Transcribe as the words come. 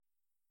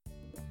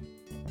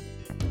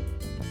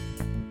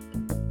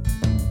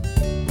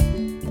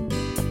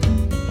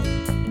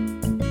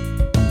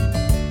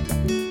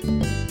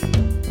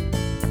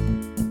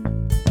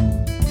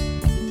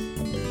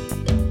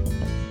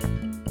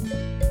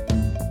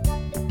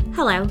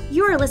Hello,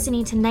 you are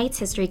listening to Knight's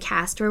History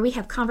Cast, where we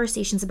have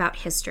conversations about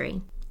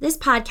history. This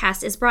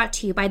podcast is brought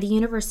to you by the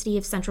University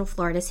of Central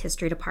Florida's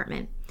History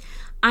Department.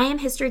 I am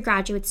history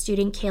graduate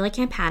student Kayla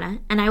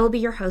Campana, and I will be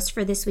your host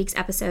for this week's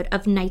episode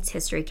of Knight's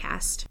History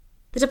Cast.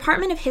 The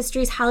Department of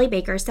History's Holly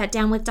Baker sat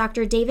down with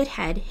Dr. David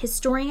Head,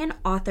 historian,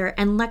 author,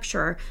 and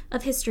lecturer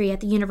of history at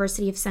the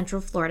University of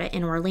Central Florida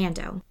in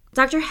Orlando.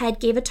 Dr. Head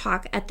gave a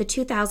talk at the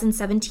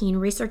 2017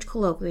 Research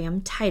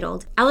Colloquium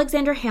titled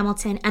Alexander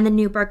Hamilton and the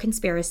Newburgh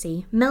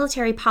Conspiracy,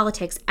 Military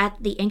Politics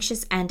at the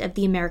Anxious End of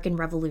the American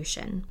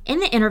Revolution. In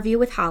the interview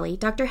with Holly,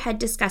 Dr. Head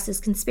discusses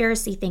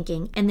conspiracy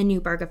thinking and the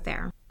Newburgh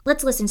Affair.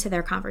 Let's listen to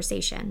their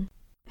conversation.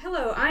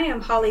 Hello, I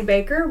am Holly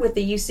Baker with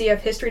the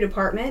UCF History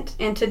Department,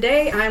 and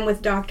today I'm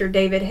with Dr.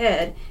 David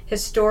Head,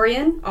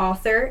 historian,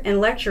 author, and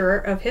lecturer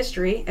of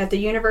history at the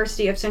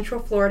University of Central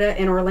Florida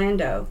in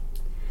Orlando.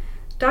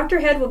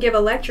 Dr. Head will give a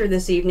lecture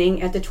this evening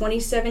at the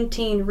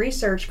 2017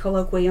 Research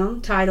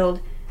Colloquium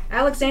titled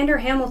Alexander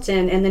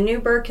Hamilton and the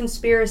Newburgh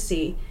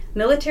Conspiracy,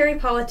 Military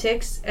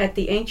Politics at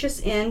the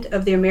Anxious End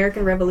of the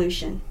American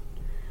Revolution.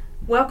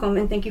 Welcome,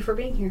 and thank you for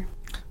being here.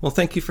 Well,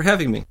 thank you for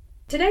having me.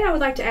 Today I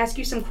would like to ask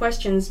you some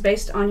questions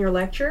based on your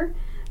lecture.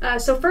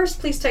 So first,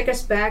 please take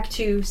us back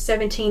to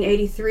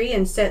 1783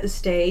 and set the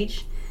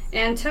stage,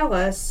 and tell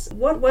us,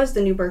 what was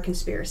the Newburgh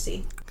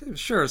Conspiracy?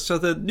 Sure. So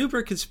the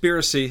Newburgh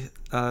Conspiracy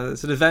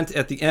is an event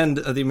at the end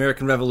of the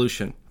American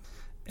Revolution.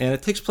 And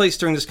it takes place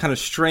during this kind of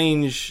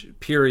strange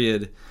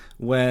period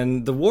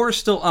when the war is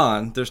still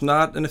on. There's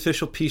not an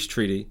official peace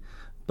treaty,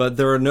 but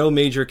there are no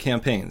major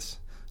campaigns.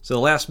 So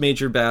the last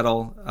major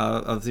battle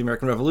of the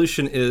American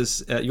Revolution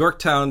is at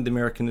Yorktown. The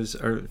Americans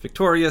are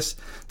victorious.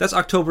 That's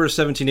October of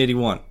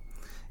 1781.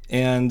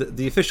 And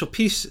the official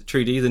peace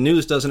treaty, the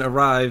news doesn't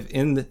arrive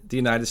in the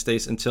United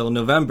States until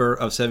November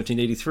of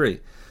 1783.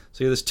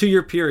 So you have this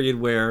 2-year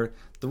period where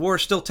the war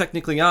is still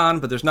technically on,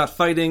 but there's not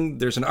fighting.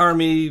 There's an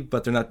army,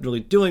 but they're not really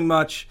doing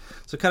much.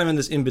 So kind of in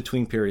this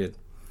in-between period.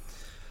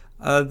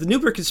 The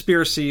Newburgh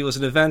Conspiracy was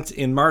an event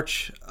in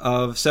March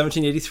of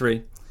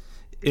 1783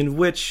 in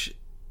which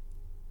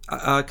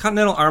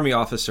Continental Army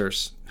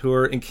officers who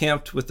were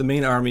encamped with the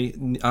main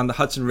army on the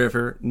Hudson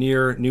River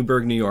near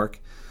Newburgh, New York,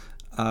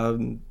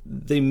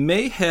 they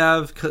may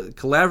have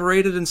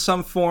collaborated in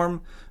some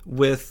form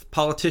with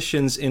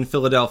politicians in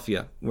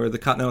Philadelphia, where the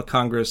Continental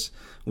Congress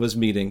was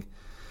meeting,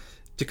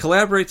 to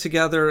collaborate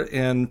together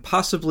and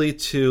possibly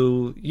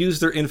to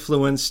use their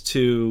influence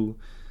to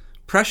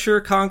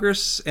pressure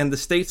Congress and the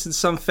states in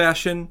some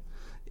fashion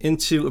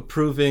into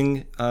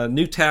approving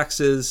new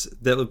taxes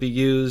that would be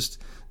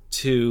used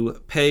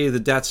to pay the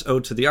debts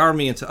owed to the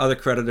army and to other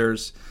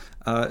creditors,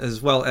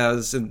 as well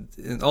as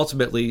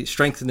ultimately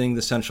strengthening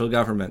the central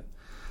government.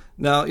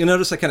 Now, you'll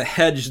notice I kind of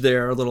hedged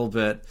there a little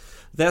bit.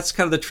 That's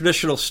kind of the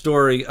traditional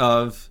story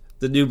of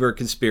the Newburgh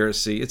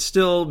Conspiracy. It's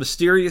still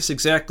mysterious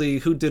exactly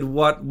who did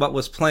what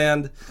was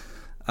planned.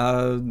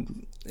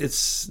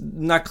 It's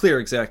not clear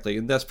exactly.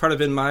 And that's part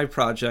of my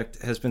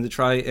project has been to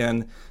try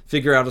and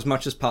figure out as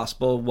much as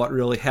possible what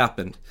really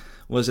happened.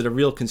 Was it a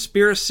real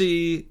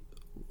conspiracy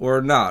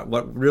or not?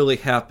 What really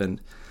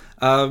happened?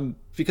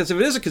 Because if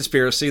it is a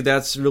conspiracy,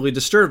 that's really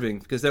disturbing,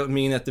 because that would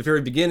mean at the very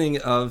beginning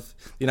of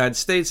the United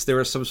States, there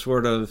was some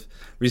sort of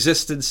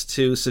resistance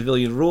to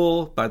civilian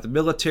rule by the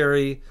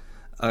military,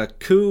 a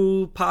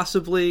coup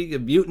possibly, a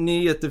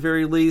mutiny at the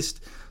very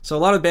least. So a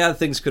lot of bad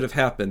things could have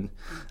happened.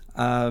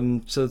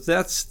 So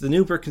that's the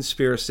Newburgh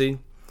Conspiracy.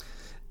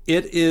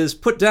 It is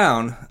put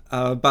down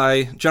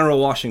by General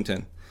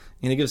Washington,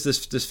 and he gives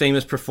this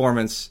famous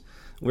performance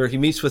where he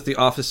meets with the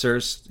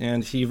officers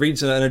and he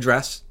reads an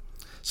address.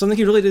 Something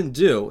he really didn't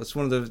do. It's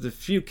one of the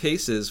few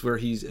cases where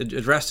he's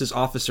addressed his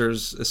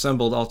officers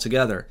assembled all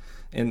together,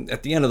 and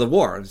at the end of the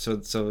war. So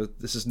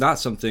this is not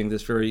something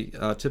that's very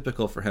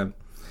typical for him.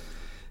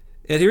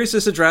 And he reads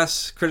this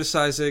address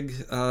criticizing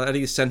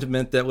any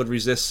sentiment that would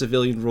resist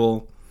civilian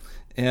rule.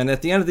 And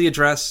at the end of the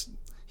address,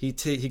 he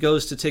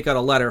goes to take out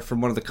a letter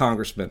from one of the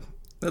congressmen.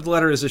 That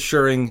letter is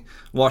assuring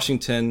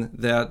Washington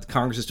that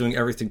Congress is doing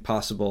everything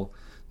possible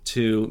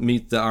to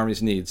meet the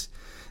Army's needs.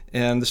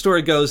 And the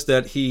story goes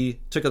that he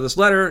took out this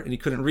letter and he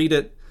couldn't read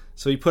it,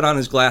 so he put on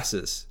his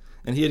glasses.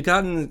 And he had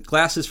gotten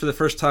glasses for the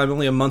first time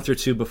only a month or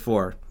two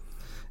before.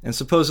 And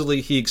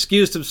supposedly he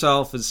excused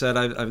himself and said,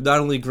 I've not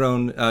only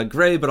grown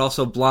gray, but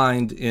also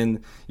blind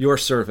in your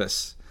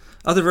service.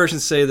 Other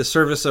versions say the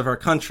service of our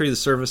country, the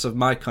service of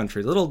my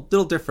country. A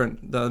little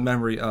different, the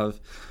memory of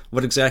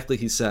what exactly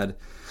he said.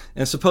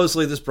 And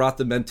supposedly this brought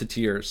the men to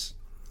tears.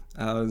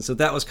 So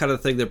that was kind of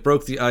the thing that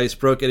broke the ice,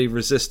 broke any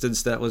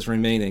resistance that was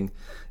remaining.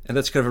 And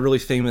that's kind of a really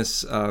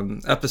famous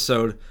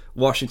episode,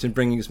 Washington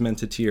bringing his men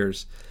to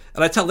tears.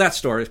 And I tell that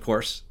story, of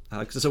course,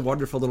 because it's a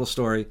wonderful little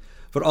story,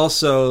 but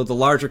also the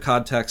larger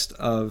context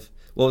of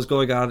what was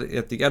going on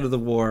at the end of the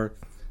war,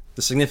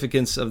 the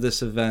significance of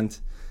this event,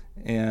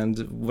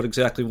 and what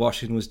exactly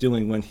Washington was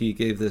doing when he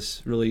gave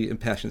this really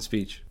impassioned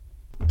speech.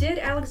 Did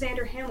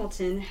Alexander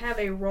Hamilton have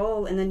a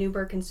role in the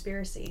Newburgh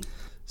Conspiracy?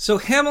 So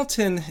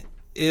Hamilton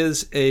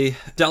is a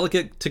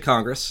delegate to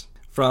Congress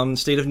from the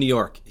state of New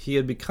York. He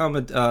had become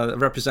a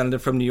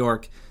representative from New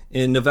York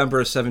in November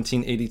of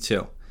 1782.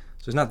 So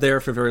he's not there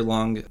for very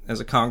long as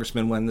a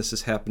congressman when this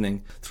is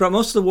happening. Throughout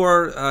most of the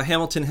war,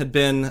 Hamilton had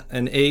been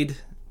an aide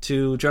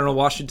to General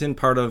Washington,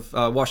 part of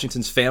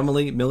Washington's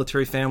family,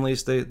 military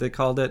families, they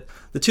called it.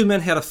 The two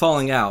men had a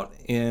falling out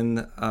in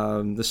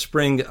the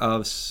spring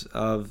of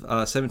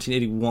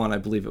 1781, I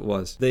believe it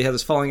was. They had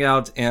this falling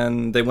out,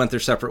 and they went their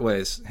separate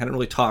ways. Hadn't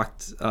really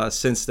talked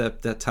since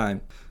that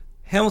time.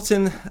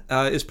 Hamilton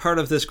is part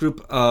of this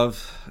group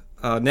of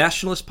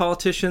nationalist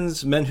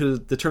politicians, men who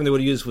the term they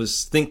would use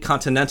was think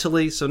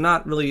continentally, so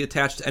not really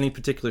attached to any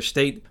particular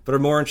state, but are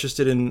more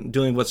interested in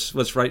doing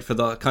what's right for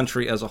the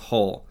country as a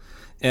whole.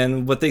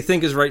 And what they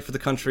think is right for the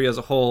country as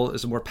a whole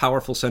is a more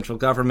powerful central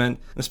government,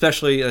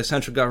 especially a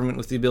central government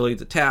with the ability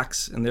to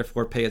tax and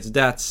therefore pay its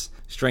debts,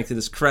 strengthen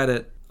its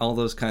credit, all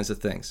those kinds of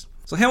things.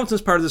 So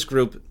Hamilton's part of this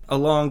group,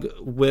 along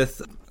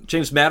with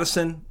James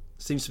Madison,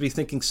 seems to be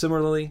thinking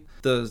similarly,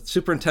 the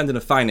superintendent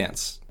of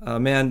finance, a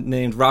man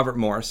named Robert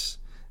Morris,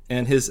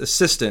 and his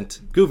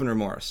assistant, Gouverneur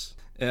Morris.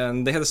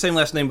 And they have the same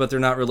last name, but they're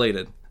not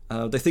related.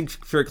 They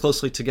think very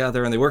closely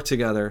together and they work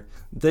together.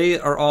 They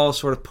are all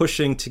sort of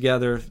pushing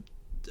together,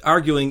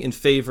 arguing in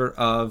favor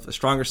of a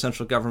stronger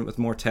central government with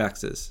more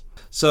taxes.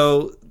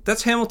 So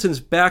that's Hamilton's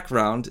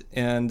background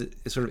and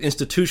sort of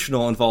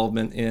institutional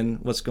involvement in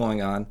what's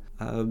going on.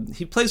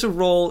 He plays a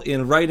role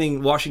in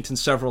writing Washington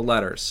several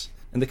letters,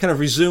 and they kind of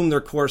resume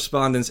their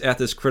correspondence at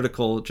this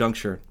critical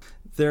juncture.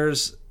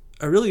 There's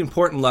a really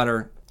important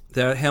letter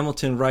that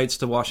Hamilton writes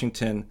to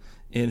Washington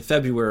in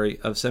February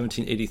of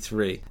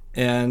 1783,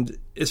 and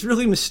it's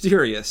really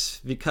mysterious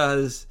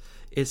because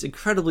it's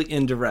incredibly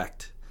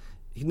indirect.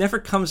 He never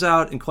comes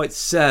out and quite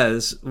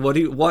says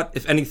what,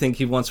 if anything,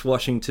 he wants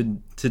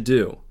Washington to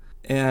do.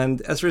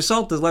 And as a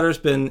result, the letter's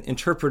been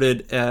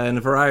interpreted in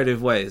a variety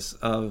of ways,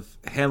 of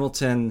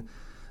Hamilton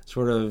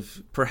sort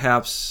of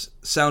perhaps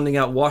sounding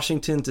out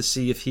Washington to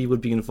see if he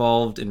would be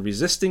involved in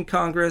resisting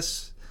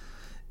Congress,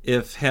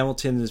 if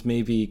Hamilton is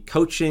maybe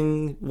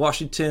coaching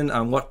Washington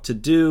on what to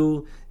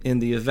do in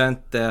the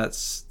event that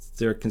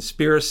their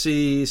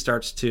conspiracy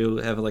starts to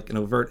have like an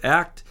overt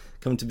act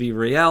come to be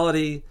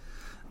reality.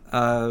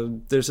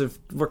 There's a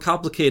more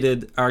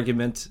complicated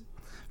argument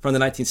from the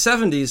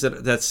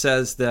 1970s that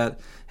says that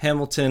the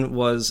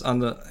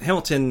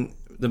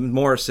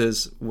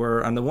Morrises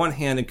were on the one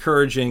hand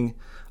encouraging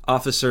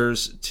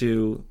officers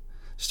to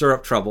stir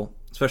up trouble,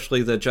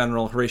 especially the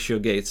General Horatio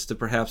Gates, to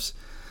perhaps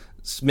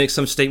make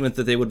some statement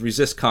that they would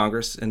resist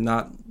Congress and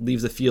not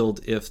leave the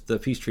field if the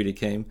peace treaty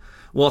came,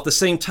 while at the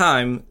same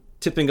time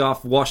tipping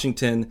off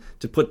Washington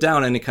to put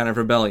down any kind of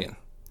rebellion.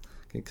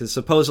 Because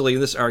supposedly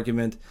in this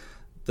argument,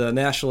 the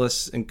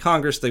nationalists in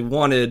Congress, they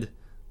wanted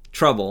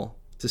trouble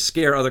to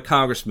scare other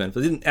congressmen,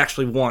 but they didn't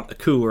actually want a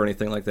coup or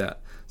anything like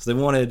that. So they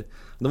wanted, on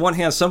the one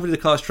hand, somebody to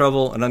cause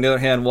trouble, and on the other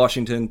hand,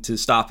 Washington to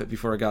stop it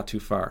before it got too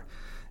far.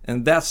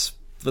 And that's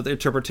what the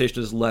interpretation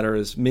of this letter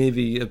is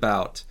maybe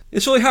about.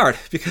 It's really hard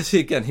because,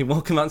 again, he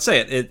won't come out and say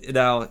it.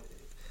 Now,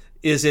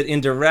 is it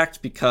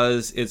indirect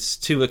because it's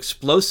too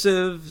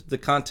explosive, the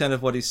content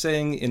of what he's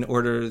saying, in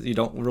order you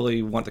don't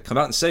really want to come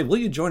out and say, will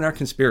you join our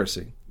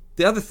conspiracy?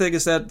 The other thing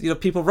is that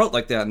people wrote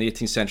like that in the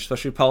 18th century,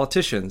 especially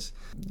politicians.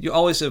 You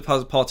always, as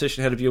a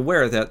politician, had to be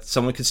aware that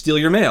someone could steal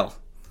your mail.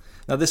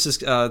 Now,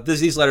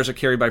 these letters are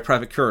carried by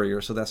private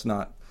courier, so that's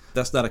not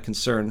a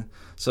concern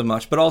so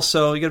much. But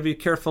also, you got to be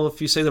careful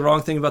if you say the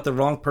wrong thing about the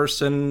wrong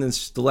person, and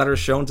the letter is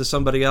shown to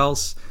somebody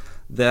else,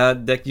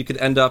 that you could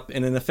end up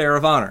in an affair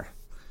of honor,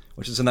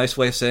 which is a nice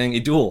way of saying a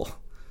duel,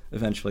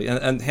 eventually.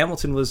 And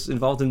Hamilton was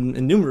involved in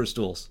numerous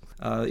duels.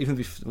 I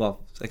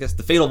guess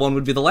the fatal one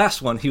would be the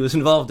last one he was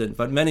involved in,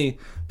 but many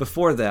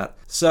before that.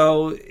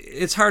 So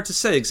it's hard to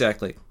say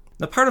exactly.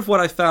 Now, part of what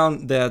I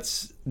found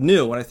that's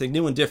new, and I think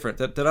new and different,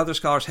 that other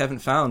scholars haven't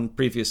found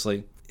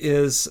previously,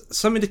 is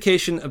some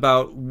indication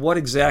about what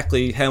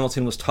exactly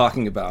Hamilton was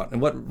talking about and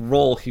what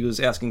role he was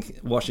asking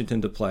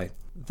Washington to play.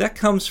 That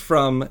comes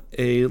from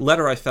a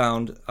letter I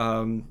found,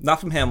 not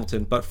from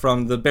Hamilton, but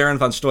from the Baron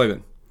von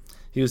Steuben.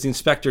 He was the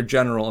Inspector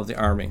General of the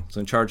Army,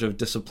 so in charge of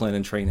discipline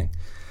and training.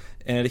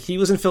 And he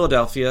was in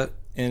Philadelphia,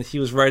 and he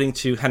was writing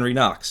to Henry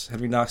Knox.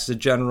 Henry Knox is a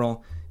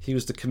general. He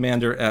was the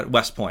commander at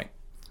West Point,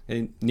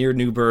 near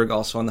Newburgh,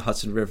 also on the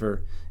Hudson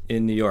River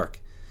in New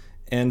York.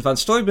 And von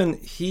Steuben,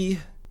 he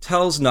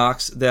tells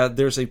Knox that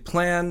there's a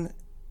plan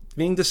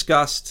being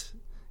discussed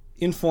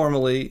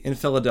informally in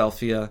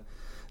Philadelphia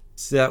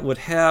that would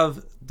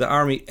have the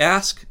Army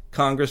ask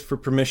Congress for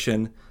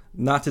permission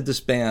not to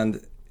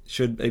disband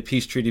should a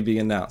peace treaty be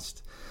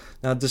announced.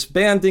 Now,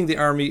 disbanding the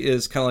Army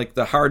is kind of like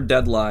the hard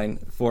deadline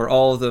for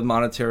all of the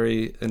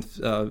monetary and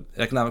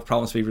economic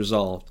problems to be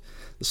resolved.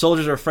 The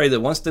soldiers are afraid that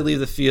once they leave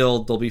the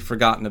field, they'll be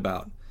forgotten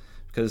about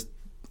because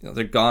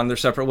they're gone their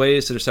separate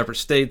ways to their separate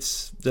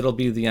states. That'll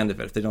be the end of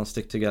it if they don't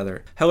stick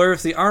together. However,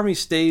 if the Army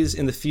stays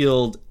in the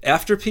field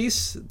after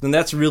peace, then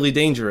that's really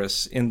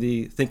dangerous in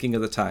the thinking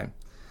of the time.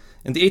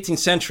 In the 18th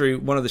century,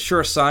 one of the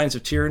surest signs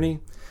of tyranny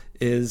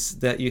is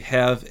that you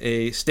have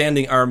a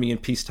standing army in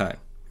peacetime.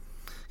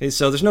 Okay,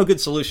 so there's no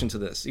good solution to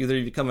this. Either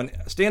you become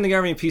a standing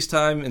army in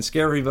peacetime and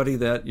scare everybody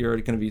that you're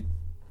going to be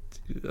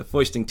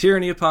foisting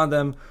tyranny upon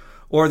them,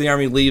 or the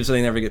army leaves and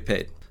they never get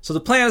paid. So the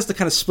plan is to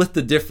kind of split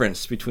the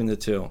difference between the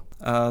two.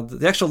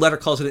 The actual letter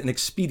calls it an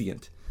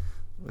expedient,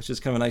 which is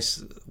kind of a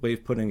nice way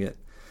of putting it.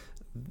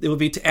 It would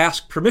be to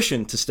ask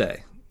permission to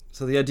stay.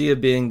 So the idea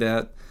being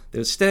that they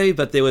would stay,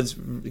 but they would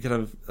kind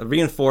of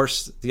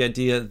reinforce the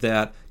idea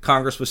that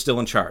Congress was still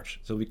in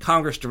charge. So it would be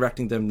Congress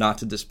directing them not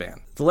to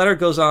disband. The letter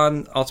goes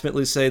on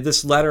ultimately to say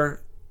this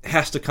letter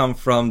has to come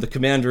from the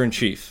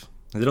commander-in-chief.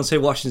 And they don't say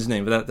Washington's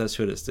name, but that's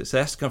who it is. It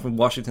has to come from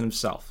Washington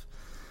himself,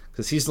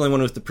 because he's the only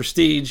one with the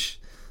prestige,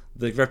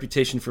 the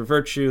reputation for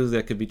virtue,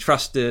 that could be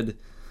trusted,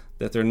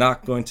 that they're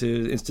not going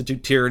to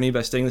institute tyranny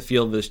by staying in the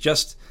field. But it's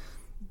just,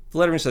 the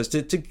letter says,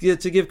 to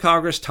give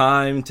Congress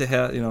time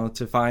to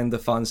to find the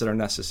funds that are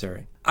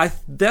necessary.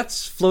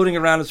 That's floating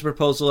around as a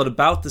proposal at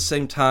about the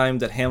same time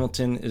that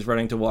Hamilton is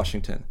writing to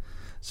Washington.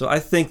 So I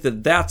think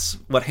that that's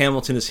what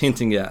Hamilton is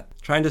hinting at,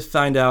 trying to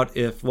find out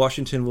if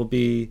Washington will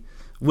be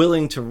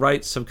willing to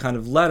write some kind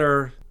of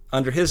letter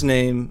under his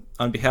name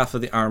on behalf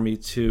of the army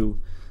to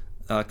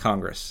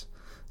Congress.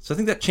 So I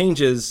think that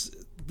changes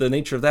the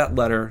nature of that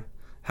letter,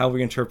 how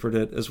we interpret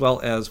it, as well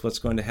as what's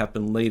going to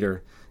happen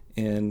later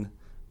in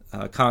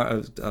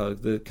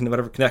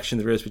whatever connection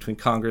there is between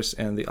Congress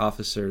and the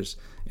officers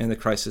and the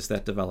crisis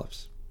that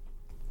develops.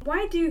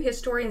 Why do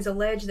historians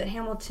allege that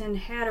Hamilton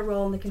had a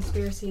role in the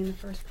conspiracy in the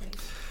first place?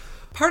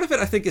 Part of it,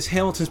 I think, is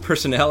Hamilton's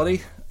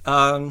personality.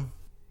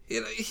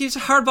 He's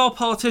a hardball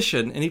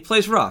politician, and he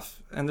plays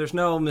rough, and there's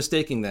no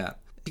mistaking that.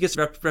 He gets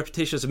a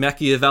reputation as a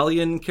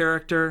Machiavellian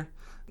character.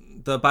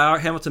 The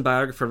Hamilton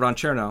biographer, Ron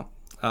Chernow,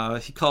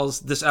 he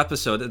calls this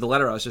episode, the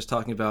letter I was just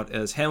talking about,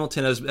 as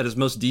Hamilton at his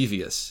most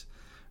devious,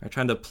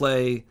 trying to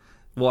play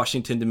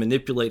Washington to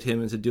manipulate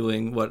him into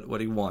doing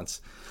what he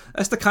wants.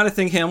 That's the kind of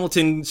thing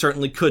Hamilton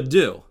certainly could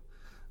do.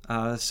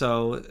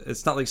 So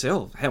it's not like say,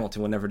 oh,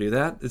 Hamilton would never do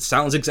that. It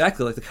sounds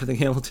exactly like the kind of thing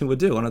Hamilton would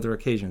do on other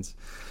occasions.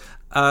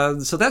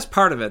 So that's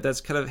part of it. That's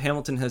kind of,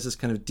 Hamilton has this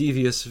kind of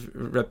devious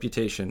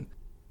reputation.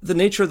 The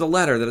nature of the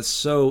letter, that it's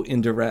so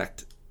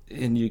indirect,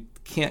 and you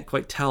can't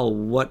quite tell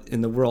what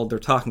in the world they're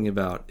talking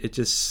about. It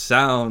just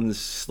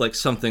sounds like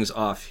something's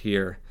off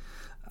here.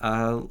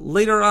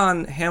 Later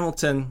on,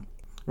 Hamilton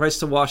writes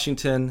to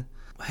Washington.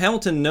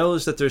 Hamilton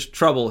knows that there's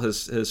trouble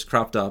has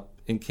cropped up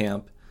in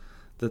camp,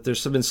 that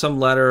there's been some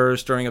letter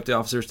stirring up the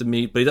officers to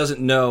meet, but he doesn't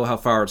know how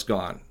far it's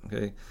gone.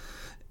 Okay,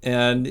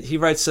 and he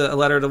writes a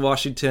letter to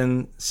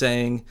Washington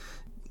saying,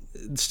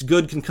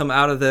 good can come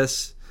out of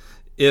this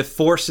if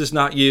force is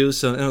not used.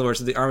 So in other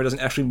words, if the army doesn't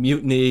actually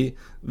mutiny,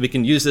 we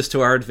can use this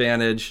to our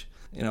advantage.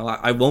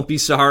 I won't be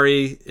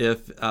sorry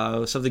if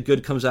something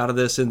good comes out of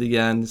this in the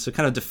end. So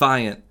kind of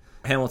defiant.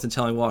 Hamilton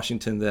telling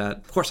Washington that,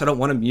 of course, I don't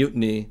want a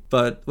mutiny,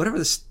 but whatever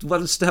this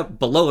one step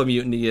below a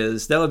mutiny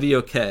is, that would be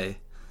okay.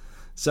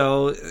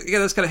 So, yeah,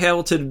 that's kind of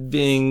Hamilton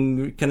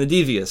being kind of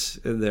devious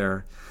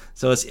there.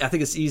 So I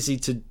think it's easy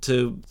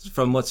to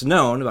from what's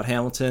known about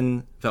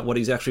Hamilton, about what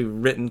he's actually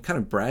written, kind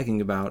of bragging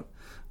about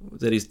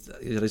that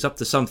he's up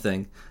to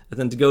something, and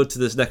then to go to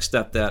this next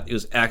step that he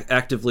was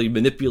actively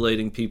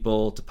manipulating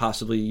people to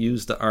possibly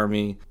use the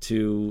army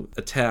to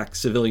attack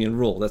civilian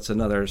rule. That's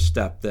another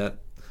step that,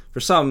 for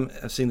some,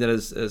 I've seen that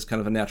as kind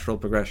of a natural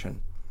progression.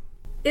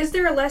 Is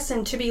there a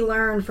lesson to be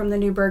learned from the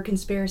Newburgh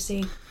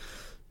Conspiracy?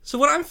 So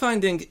what I'm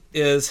finding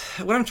is,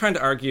 what I'm trying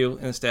to argue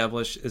and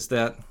establish is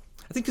that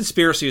I think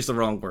conspiracy is the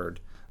wrong word.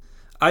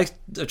 I'm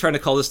trying to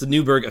call this the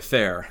Newburgh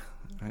Affair.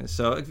 Right?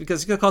 So,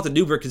 because you can call it the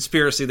Newburgh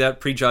Conspiracy, that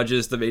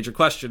prejudges the major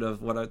question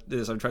of what it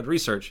is I'm trying to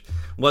research.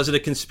 Was it a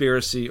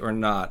conspiracy or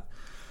not?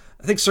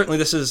 I think certainly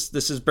this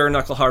is bare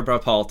knuckle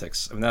hardball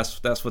politics. I mean,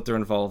 that's what they're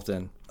involved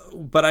in.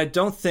 But I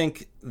don't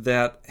think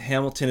that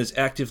Hamilton is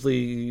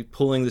actively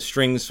pulling the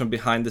strings from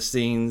behind the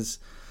scenes.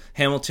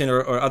 Hamilton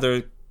or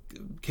other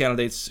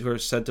candidates who are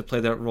said to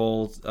play that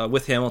role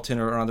with Hamilton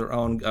or on their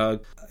own.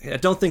 I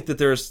don't think that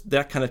there's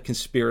that kind of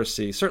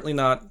conspiracy. Certainly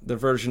not the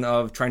version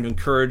of trying to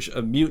encourage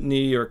a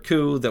mutiny or a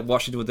coup that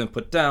Washington would then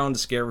put down to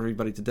scare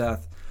everybody to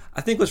death.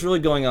 I think what's really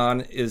going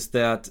on is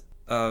that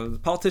the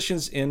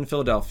politicians in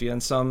Philadelphia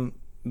and some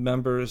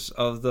members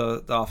of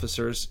the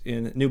officers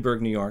in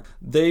Newburgh, New York,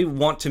 they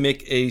want to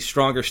make a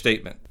stronger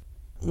statement.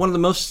 One of the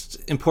most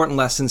important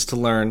lessons to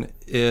learn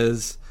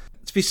is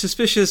to be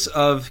suspicious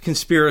of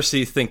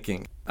conspiracy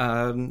thinking.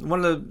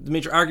 One of the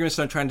major arguments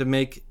that I'm trying to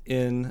make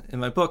in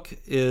my book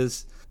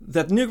is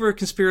that the Newburgh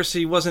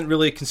Conspiracy wasn't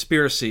really a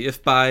conspiracy.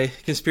 If by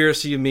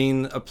conspiracy you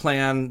mean a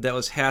plan that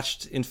was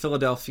hatched in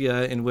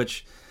Philadelphia in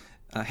which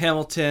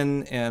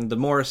Hamilton and the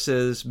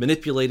Morrises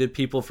manipulated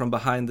people from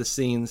behind the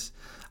scenes,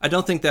 I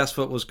don't think that's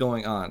what was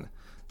going on.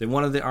 They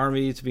wanted the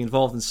army to be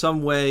involved in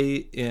some way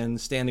in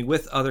standing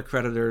with other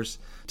creditors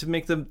to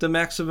make the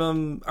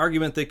maximum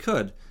argument they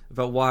could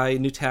about why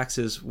new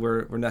taxes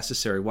were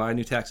necessary, why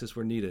new taxes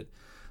were needed.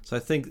 So I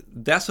think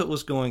that's what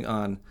was going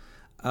on.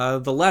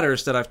 The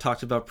letters that I've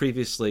talked about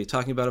previously,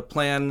 talking about a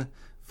plan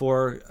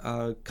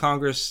for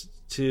Congress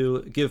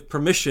to give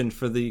permission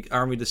for the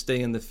army to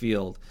stay in the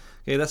field,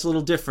 Okay, that's a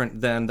little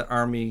different than the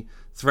Army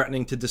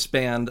threatening to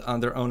disband on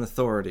their own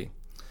authority.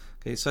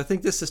 Okay, so I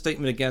think this is a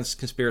statement against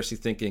conspiracy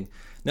thinking.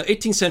 Now,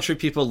 18th century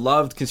people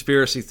loved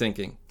conspiracy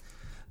thinking.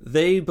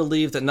 They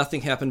believed that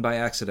nothing happened by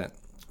accident.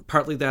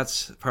 Partly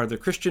that's part of their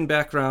Christian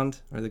background,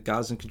 or that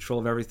God's in control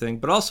of everything,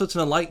 but also it's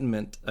an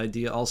Enlightenment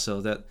idea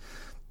also, that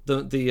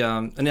the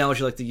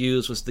analogy I like to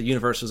use was the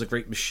universe was a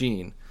great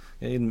machine.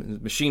 Okay? And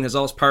the machine has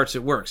all its parts,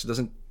 it works.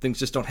 Things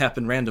just don't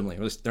happen randomly, or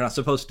at least they're not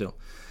supposed to.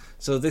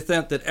 So they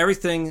thought that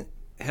everything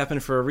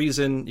happened for a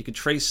reason. You could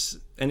trace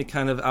any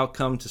kind of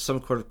outcome to some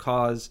sort of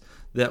cause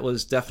that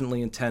was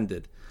definitely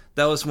intended.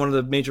 That was one of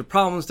the major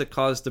problems that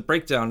caused the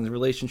breakdown in the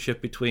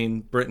relationship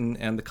between Britain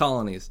and the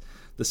colonies.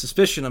 The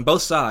suspicion on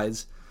both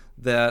sides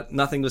that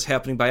nothing was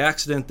happening by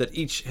accident, that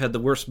each had the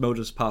worst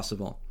motives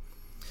possible.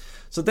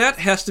 So that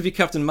has to be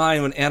kept in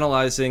mind when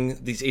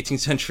analyzing these 18th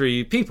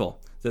century people,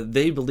 that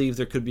they believe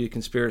there could be a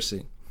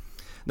conspiracy.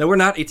 Now, we're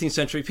not 18th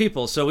century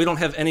people, so we don't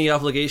have any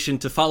obligation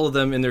to follow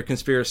them in their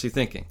conspiracy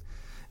thinking.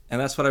 And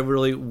that's what I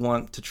really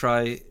want to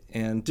try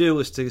and do,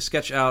 is to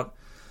sketch out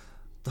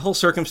the whole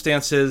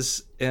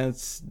circumstances and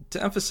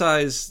to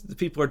emphasize the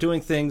people are doing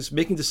things,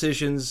 making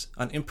decisions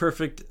on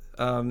imperfect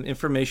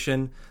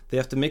information. They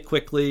have to make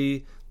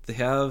quickly. They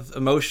have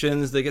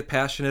emotions. They get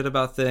passionate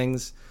about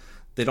things.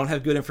 They don't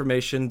have good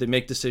information. They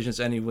make decisions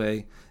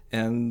anyway.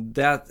 And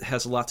that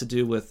has a lot to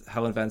do with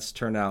how events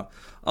turn out.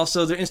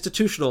 Also, there are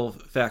institutional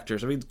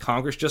factors. I mean,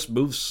 Congress just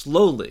moves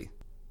slowly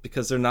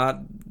because they're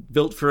not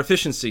built for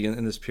efficiency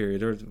in this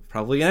period, or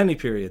probably in any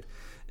period.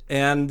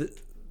 And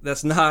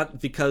that's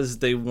not because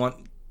they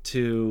want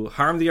to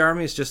harm the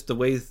Army. It's just the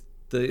way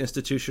the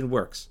institution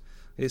works.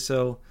 Okay,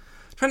 so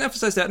trying to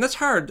emphasize that. And that's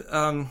hard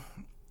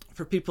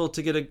for people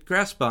to get a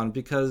grasp on,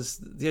 because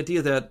the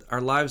idea that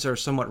our lives are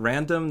somewhat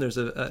random, there's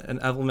an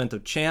element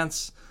of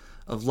chance,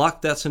 of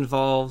luck that's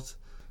involved.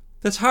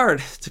 That's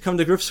hard to come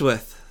to grips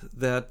with,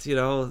 that,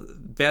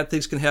 bad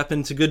things can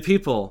happen to good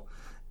people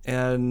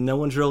and no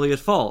one's really at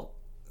fault.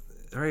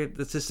 Right?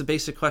 That's just a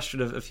basic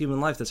question of human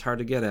life that's hard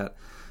to get at.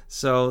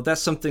 So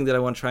that's something that I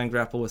want to try and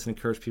grapple with and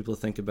encourage people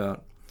to think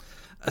about.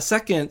 A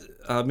second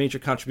major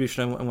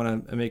contribution I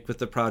want to make with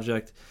the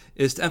project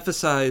is to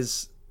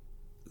emphasize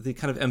the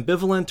kind of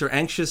ambivalent or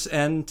anxious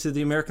end to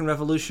the American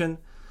Revolution.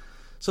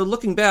 So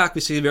looking back,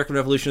 we see the American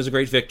Revolution as a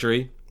great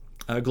victory.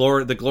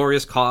 The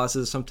glorious cause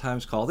is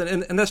sometimes called,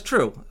 and that's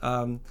true.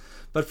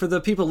 But for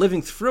the people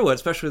living through it,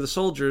 especially the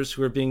soldiers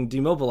who were being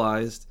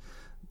demobilized,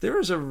 there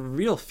was a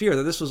real fear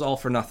that this was all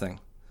for nothing.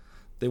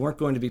 They weren't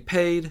going to be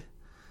paid.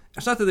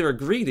 It's not that they were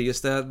greedy,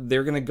 it's that they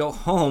were going to go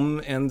home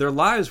and their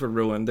lives were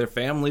ruined. Their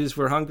families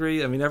were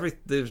hungry. I mean,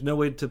 there's no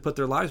way to put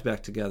their lives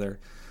back together,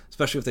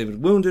 especially if they've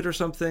been wounded or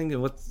something,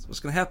 and what's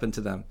going to happen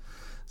to them.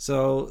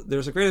 So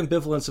there's a great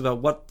ambivalence about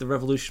what the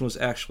revolution was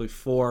actually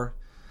for.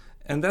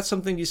 And that's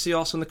something you see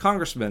also in the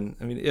congressmen.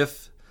 I mean,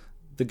 if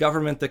the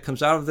government that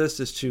comes out of this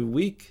is too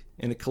weak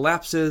and it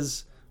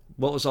collapses,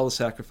 what was all the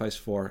sacrifice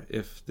for?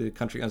 If the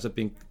country ends up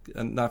being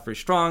not very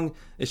strong,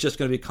 it's just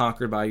going to be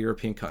conquered by a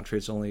European country.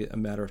 It's only a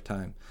matter of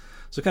time.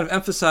 So kind of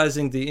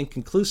emphasizing the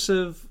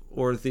inconclusive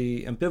or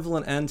the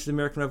ambivalent end to the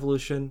American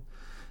Revolution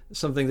is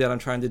something that I'm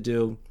trying to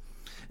do.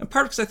 In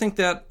part because I think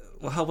that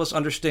will help us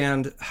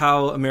understand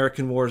how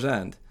American wars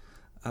end.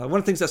 One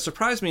of the things that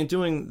surprised me in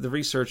doing the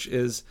research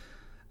is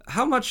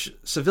how much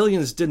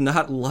civilians did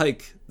not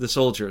like the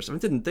soldiers. I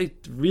mean, they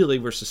really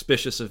were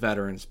suspicious of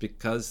veterans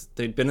because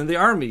they'd been in the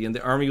Army, and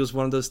the Army was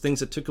one of those things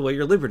that took away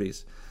your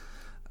liberties.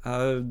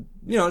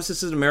 This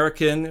is an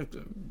American,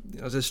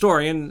 as a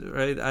historian,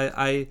 right?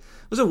 I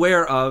was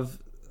aware of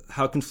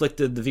how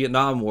conflicted the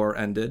Vietnam War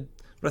ended,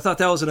 but I thought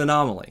that was an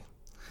anomaly.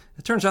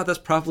 It turns out that's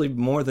probably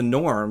more the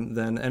norm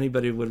than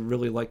anybody would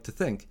really like to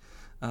think.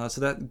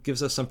 So that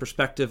gives us some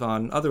perspective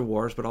on other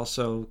wars, but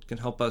also can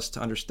help us to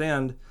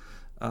understand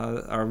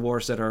our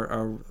wars that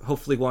are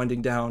hopefully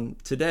winding down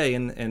today,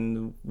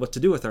 and what to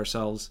do with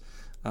ourselves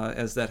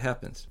as that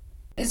happens.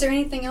 Is there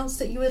anything else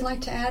that you would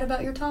like to add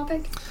about your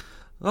topic?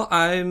 Well,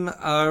 I'm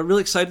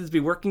really excited to be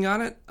working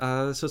on it.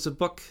 So it's a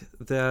book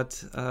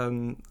that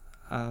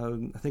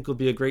I think will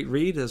be a great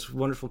read. It has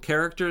wonderful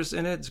characters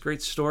in it. It's a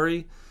great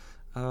story.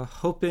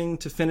 Hoping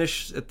to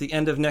finish at the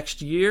end of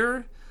next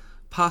year,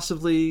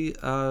 possibly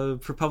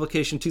for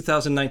publication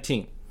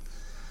 2019.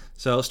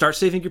 So start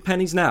saving your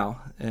pennies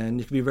now, and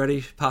you can be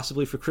ready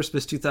possibly for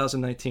Christmas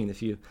 2019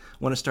 if you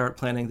want to start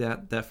planning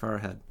that far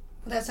ahead.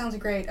 Well, that sounds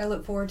great. I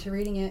look forward to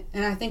reading it,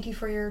 and I thank you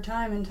for your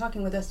time and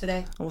talking with us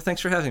today. Well,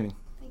 thanks for having me.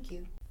 Thank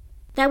you.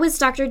 That was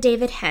Dr.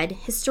 David Head,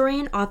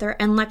 historian, author,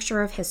 and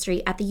lecturer of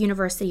history at the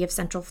University of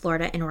Central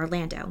Florida in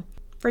Orlando.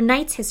 For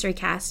Knight's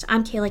HistoryCast,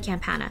 I'm Kayla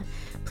Campana.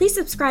 Please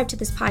subscribe to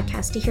this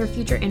podcast to hear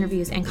future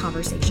interviews and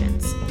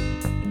conversations.